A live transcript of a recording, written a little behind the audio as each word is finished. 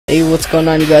Hey, what's going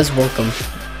on, you guys? Welcome.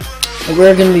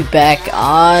 We're gonna be back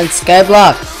on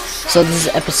Skyblock. So this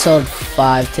is episode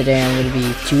 5 today. I'm gonna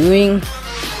be doing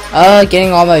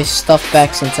getting all my stuff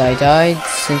back since I died.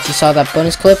 Since you saw that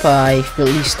bonus clip I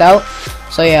released out.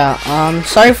 So yeah,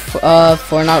 sorry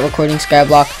for not recording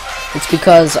Skyblock. It's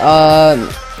because I'm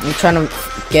trying to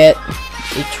get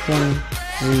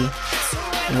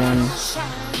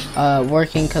H1Z1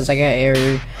 working because I got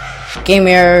error. Game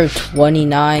error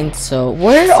 29. So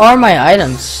where are my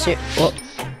items? What?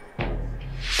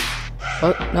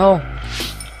 No!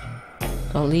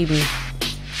 Don't leave me.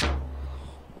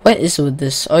 What is with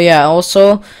this? Oh yeah.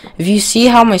 Also, if you see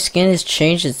how my skin has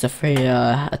changed, it's the free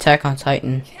Attack on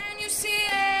Titan.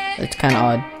 It's kind of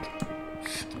odd.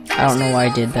 I don't know why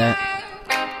I did that.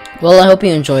 Well, I hope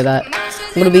you enjoy that.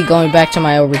 I'm gonna be going back to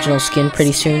my original skin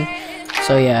pretty soon.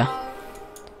 So yeah.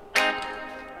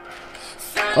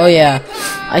 Oh yeah,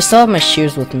 I still have my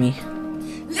shears with me.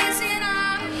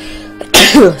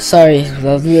 Sorry,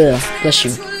 bless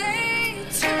you.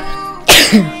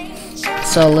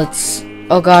 So let's.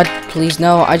 Oh God, please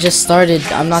no! I just started.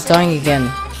 I'm not dying again.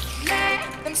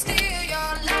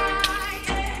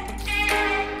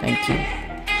 Thank you.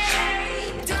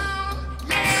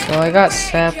 So I got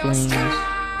saplings.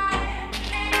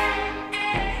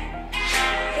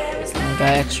 I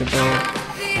got extra bow.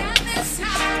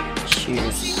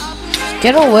 Cheers.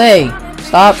 Get away!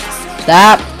 Stop!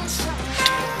 Stop!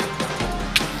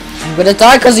 I'm gonna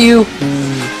die because of you!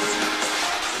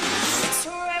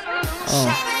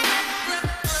 Oh.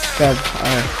 Grab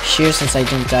our shears since I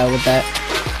didn't die with that.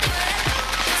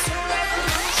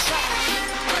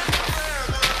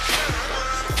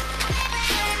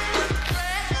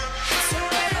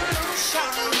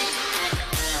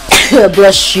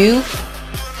 Brush you.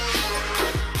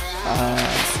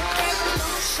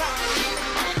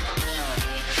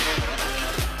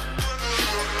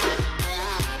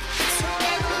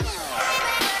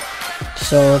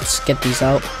 So let's get these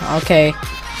out. Okay.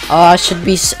 I should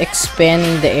be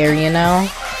expanding the area now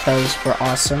because we're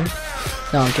awesome.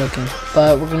 No, I'm joking.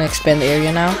 But we're gonna expand the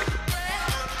area now.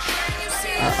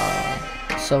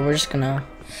 So we're just gonna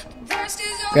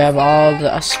grab all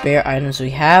the spare items we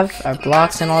have, our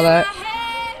blocks and all that,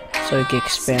 so we can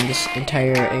expand this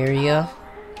entire area.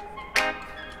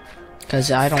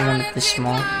 Because I don't want it this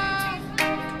small.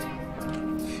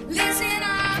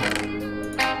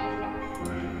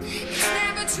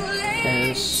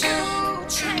 There's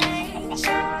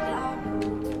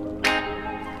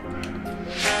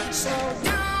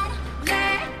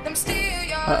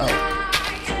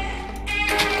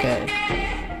okay.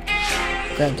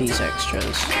 Grab these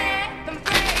extras.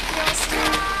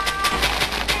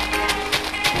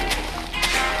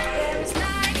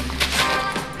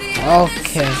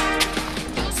 Okay.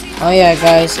 Oh yeah,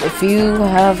 guys, if you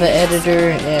have an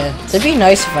editor, it'd be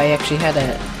nice if I actually had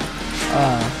a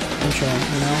intro,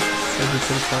 you know? That'd be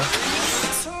pretty cool.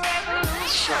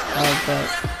 But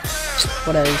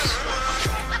what else?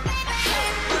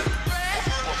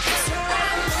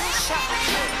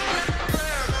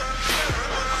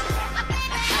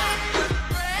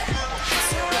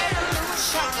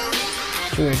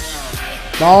 Sure.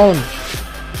 Bone.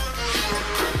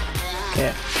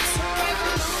 Okay.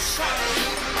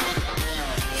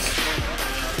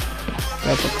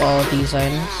 Grab up all these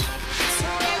items.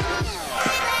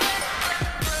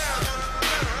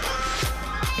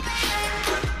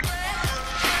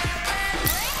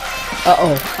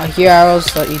 Uh-oh, I hear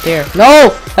arrows that you dare.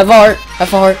 No! Have a heart!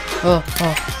 Have a heart! Oh.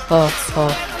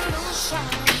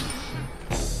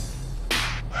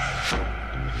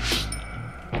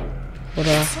 What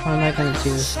am I gonna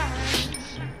do?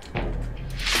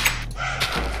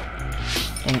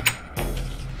 Dang it.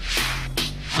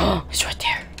 Oh, he's right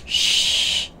there.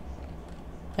 Shh.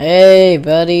 Hey,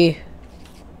 buddy.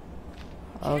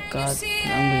 Oh God, I'm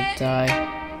gonna die.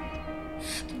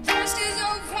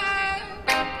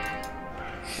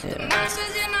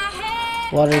 Yeah.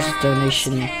 Water's a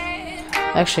donation.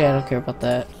 Actually, I don't care about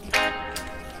that.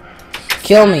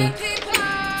 Kill me.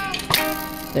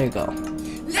 There you go.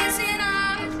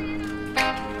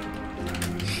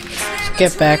 Let's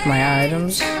get back my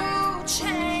items.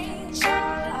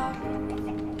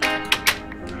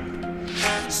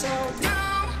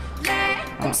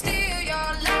 Oh.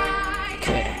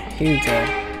 Okay, here you go.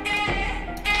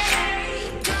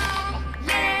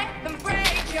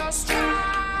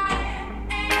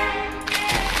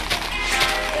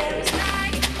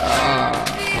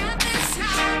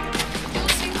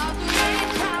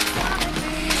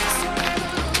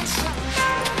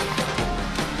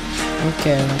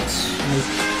 Okay, let's make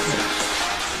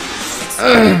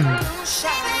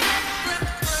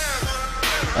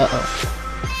Uh-oh.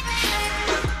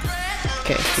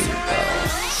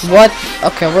 What?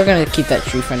 Okay, we're gonna keep that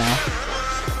tree for now.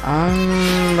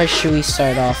 Where should we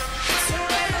start off?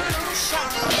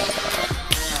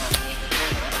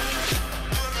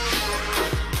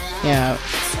 Yeah,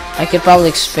 I could probably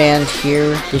expand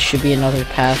here. This should be another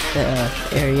path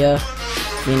area.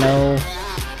 You know,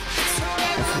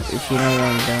 if you know where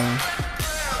I'm going.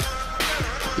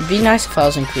 It'd be nice if I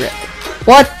was incorrect.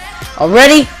 What?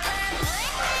 Already?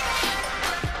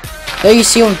 There, you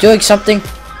see I'm doing something?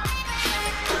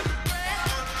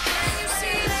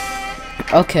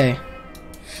 Okay.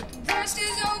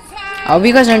 I hope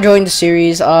you guys are enjoying the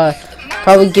series.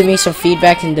 Probably give me some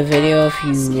feedback in the video if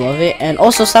you love it, and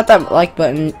also slap that like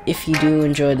button if you do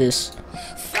enjoy this.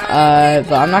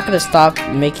 But I'm not gonna stop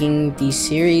making these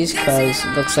series because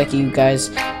it looks like you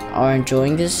guys are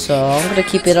enjoying this, so I'm gonna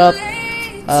keep it up.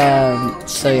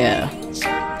 So yeah.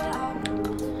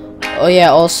 Oh yeah,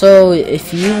 also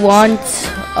if you want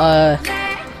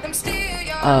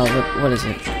what is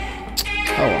it?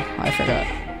 Oh, I forgot.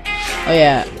 Oh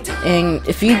yeah, and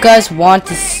if you guys want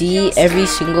to see every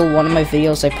single one of my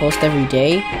videos I post every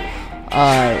day,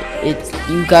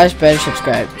 you guys better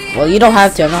subscribe. Well, you don't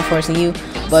have to, I'm not forcing you,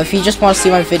 but if you just want to see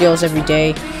my videos every day,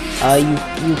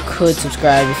 you could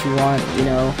subscribe if you want, you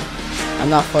know.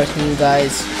 I'm not forcing you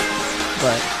guys,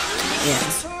 but yeah,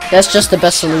 that's just the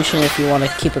best solution if you want to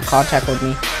keep in contact with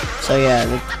me. So yeah,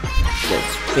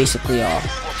 that's basically all.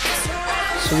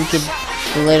 So we could,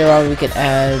 later on we could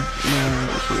add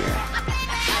here.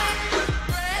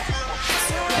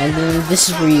 And then this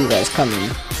is where you guys come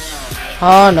in.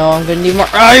 Oh no, I'm gonna need more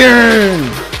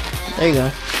iron! There you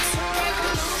go.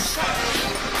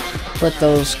 Let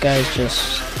those guys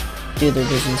just do their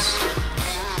business.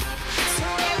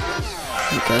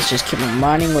 You guys just keep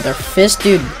mining with our fist,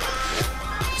 dude.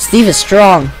 Steve is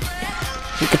strong.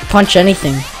 He could punch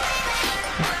anything.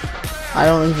 I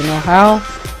don't even know how.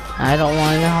 I don't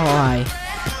want to know why.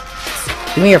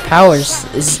 Give me your powers.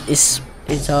 Is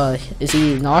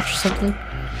he notch or something?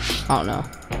 I don't know.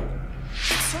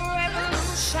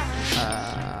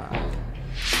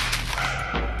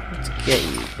 Let's get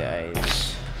you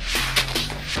guys.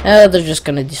 They're just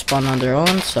gonna despawn on their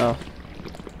own, so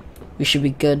we should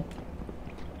be good.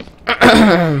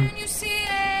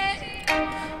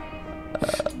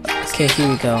 Okay, here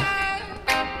we go.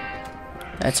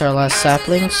 That's our last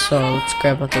sapling, so let's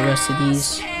grab out the rest of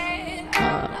these.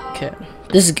 Okay,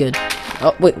 this is good.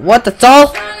 Oh wait, what? That's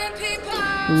all?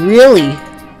 Really?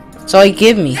 That's all you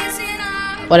give me?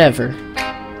 Whatever.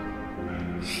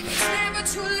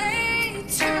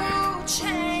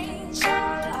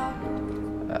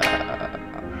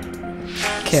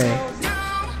 Okay.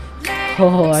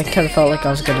 Oh, I kind of felt like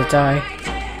I was gonna die.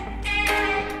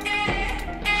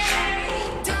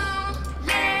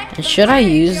 And should I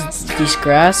use these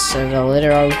grass and then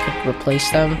later on we could replace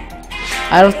them?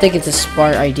 I don't think it's a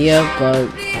smart idea, but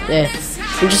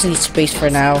we just need space for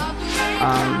now.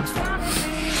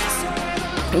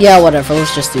 Yeah, whatever.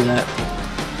 Let's just do that.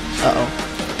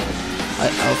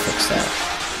 I'll fix that.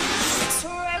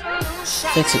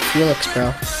 Fix it, Felix,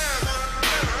 bro.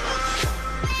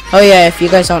 Oh yeah, if you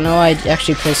guys don't know, I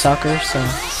actually play soccer, so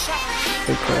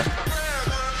pretty cool.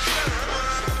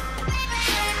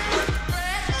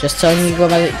 Just telling you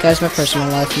guys my personal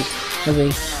life.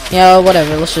 Nobody. Yeah,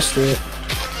 whatever. Let's just do it.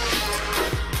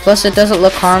 Plus, it doesn't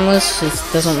look harmless. It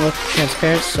doesn't look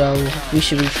transparent, so we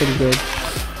should be pretty good.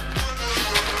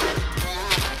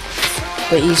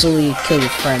 But easily kill your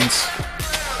friends.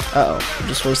 Uh oh,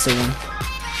 just wasted one.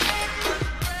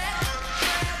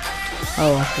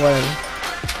 Oh, whatever.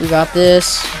 We got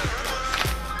this.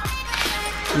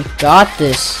 We got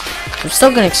this. I'm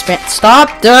still gonna expand.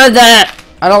 Stop doing that!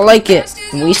 I don't like it.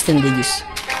 I'm wasting these.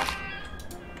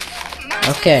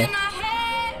 Okay.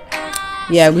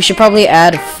 Yeah, we should probably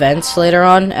add a fence later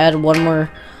on. Add one more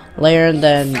layer and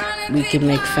then we can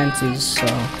make fences, so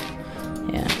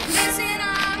yeah.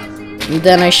 And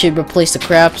then I should replace the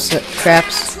craps,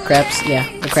 yeah,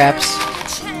 the craps.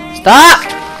 Stop!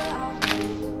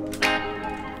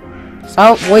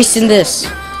 Stop wasting this.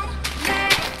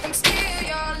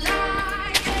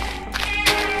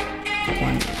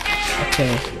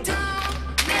 Okay.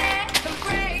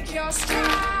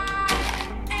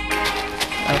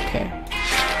 Okay.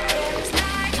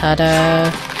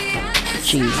 Ta-da!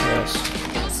 Jesus.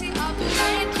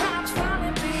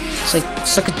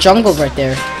 It's like a jungle right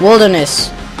there.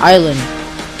 Wilderness. Island.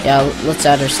 Yeah, let's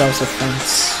add ourselves a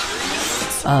fence.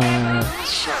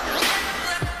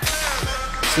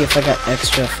 See if I got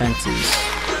extra fences.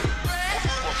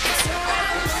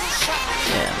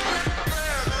 Yeah.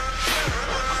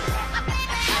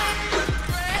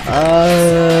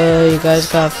 You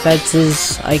guys got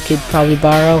fences I could probably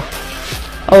borrow.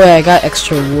 Oh wait, I got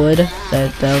extra wood.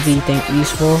 That'll be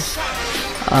useful.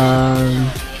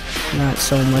 Not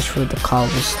so much for the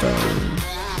cobblestone.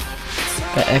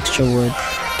 Got extra wood.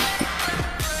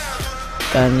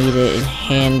 Gotta need it in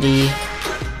handy.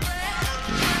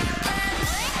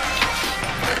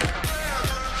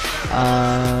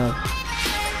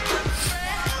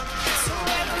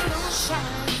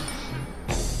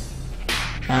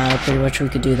 Pretty much we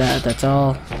could do that. That's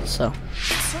all. So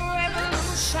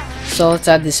let's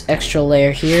add this extra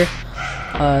layer here.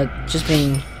 Just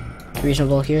being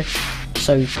reasonable here,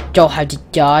 so you don't have to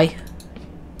die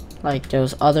like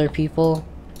those other people.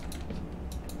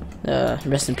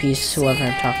 Rest in peace, whoever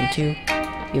I'm talking to.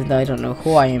 Even though I don't know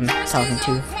who I am talking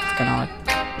to. It's kinda odd.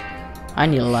 I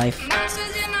need a life.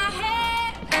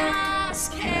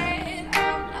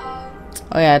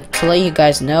 Oh yeah, to let you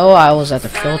guys know, I was at the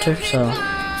filter, so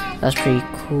that's pretty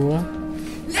cool.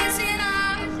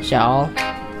 Y'all.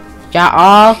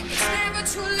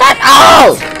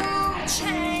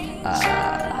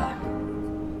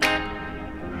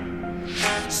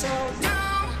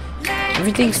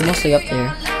 Everything's mostly up there.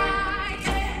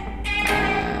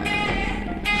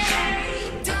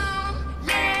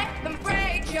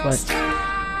 What?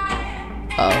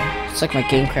 Oh, it's like my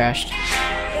game crashed.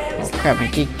 Oh crap, my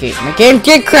game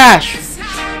did crash!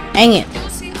 Dang it.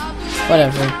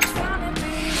 Whatever.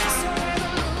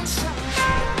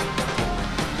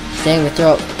 Dang, the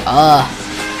throat.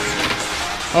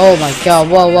 Oh my god,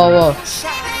 whoa.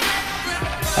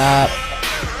 Stop.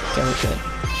 Okay, we're good.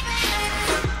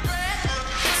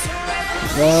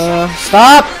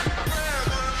 Stop!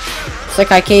 It's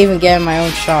like I can't even get in my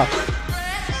own shop.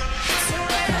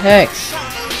 What the heck?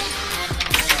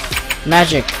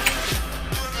 Magic.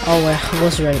 Oh, I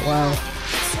was right, wow.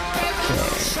 Okay.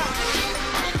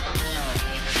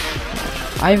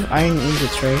 I have iron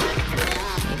ingots, right?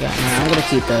 Yeah, I'm gonna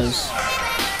keep those.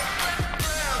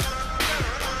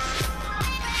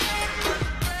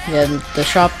 Yeah, the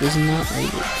shop is not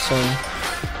rated, so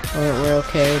we're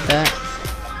okay with that.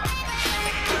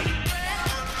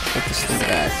 Put this thing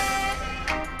back.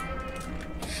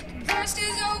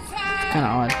 Kinda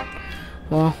odd.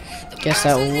 Well, guess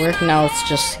that will work. Now let's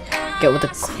just get with the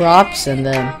crops and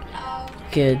then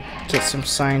we could get some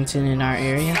signs in our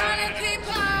area.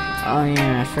 Oh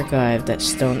yeah, I forgot I have that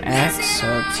stone axe, so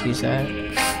let's use that.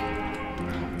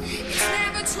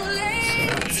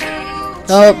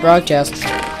 Oh, broadcast.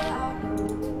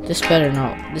 This better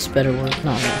work. This better work.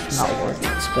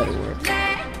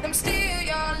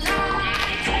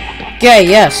 Okay,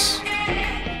 yes.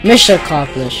 Mission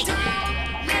accomplished.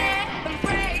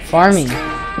 Farming.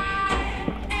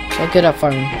 So good at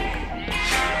farming.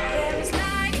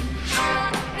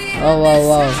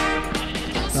 Whoa.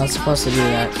 Not supposed to do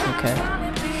that. Okay.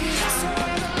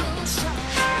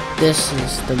 This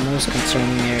is the most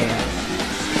concerning area.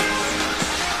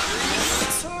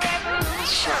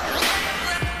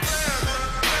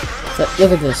 So,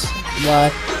 look at this.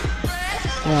 What?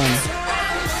 1,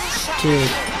 2,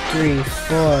 3,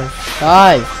 4,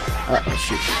 5. Oh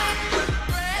shoot.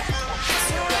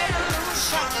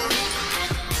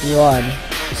 1,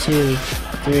 2,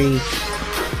 3,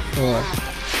 4.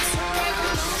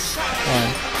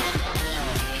 1,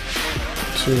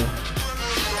 2.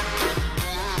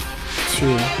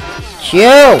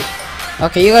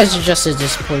 Okay, you guys are just a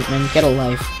disappointment. Get a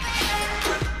life.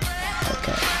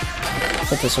 Okay.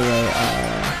 Put this away.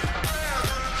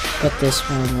 Put this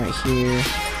one right here.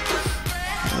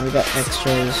 We got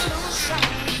extras.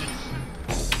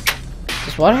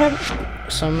 Does water have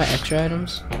some of my extra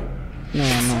items? No,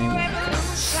 not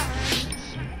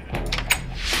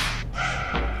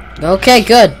anymore. Okay,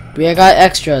 good. We got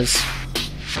extras.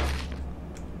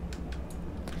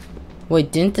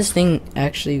 Wait, didn't this thing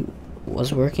actually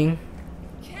was working?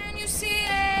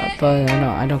 But no,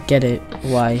 I don't get it.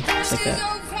 Why? It's like that.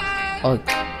 Oh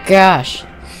gosh.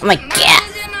 Oh my god.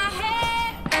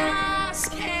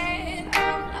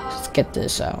 Let's get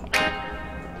this out.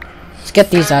 Let's get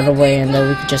these out of the way and then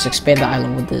we can just expand the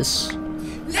island with this.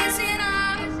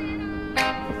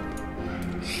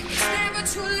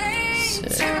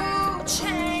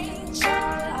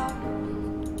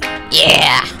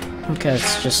 Yeah! Okay,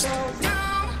 let's just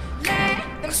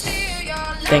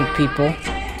thank people.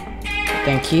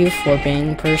 Thank you for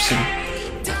being a person.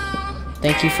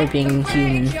 Thank you for being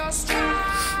human.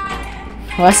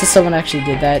 Well, as if someone actually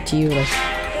did that to you, like,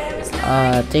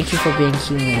 thank you for being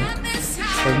human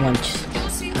for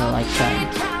once in a lifetime.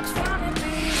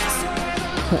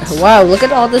 Wow, look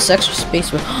at all this extra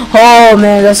space. Oh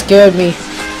man, that scared me.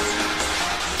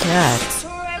 God.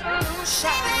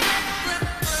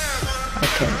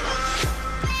 Okay.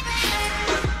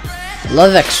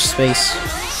 Love extra space.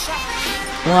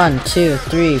 1, 2,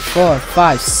 3, 4,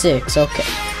 5, 6. Okay.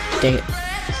 Dang it.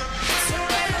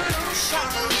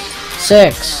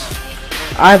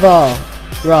 6. Eyeball.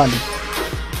 Run.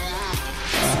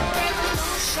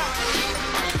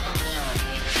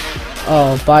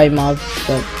 Oh, buy mob,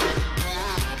 but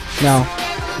no.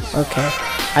 Okay.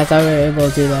 I thought we were able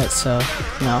to do that, so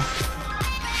no.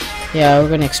 Yeah, we're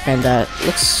gonna expand that.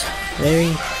 Looks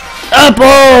very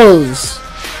apples.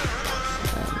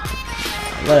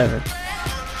 Whatever.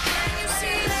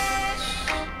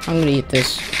 I'm gonna eat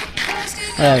this.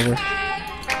 Whatever.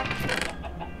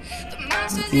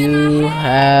 You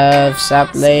have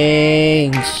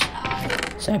saplings.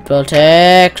 Sap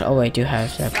protect. Oh wait, you have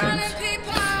saplings.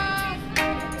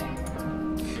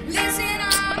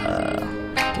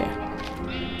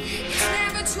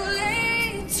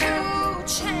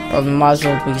 Well, we might as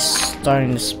well be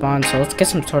starting to spawn, so let's get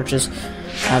some torches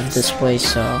out of this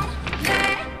place. So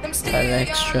 5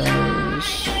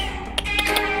 extras.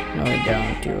 No, we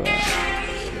don't do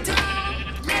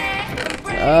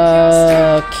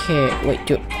okay, wait,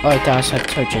 oh, it does have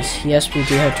torches. Yes, we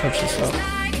do have torches, so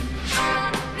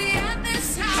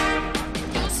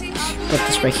put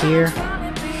this right here.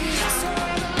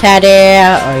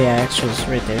 Ta-da! Oh yeah, extras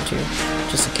right there too,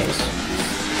 just in case.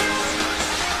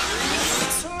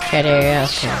 Ta-da!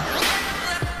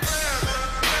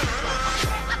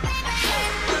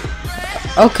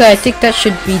 Okay, I think that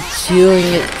should be doing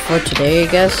it for today, I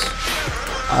guess.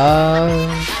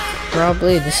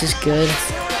 Probably this is good.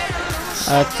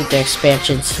 I think the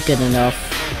expansion's good enough.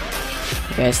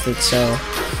 You guys think so?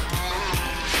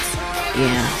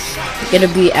 Yeah. I'm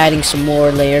gonna be adding some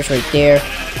more layers right there.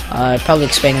 Probably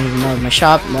expanding more of my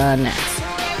shop.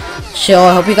 So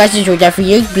I hope you guys enjoyed that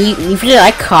video. Leave a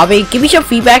like, comment, give me some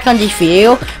feedback on this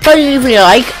video. Probably leave a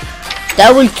like.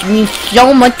 That would mean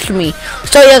so much to me.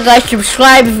 So yeah, guys,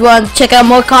 subscribe if you want to check out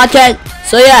more content.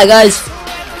 So yeah, guys.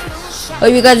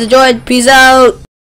 Hope you guys enjoyed. Peace out.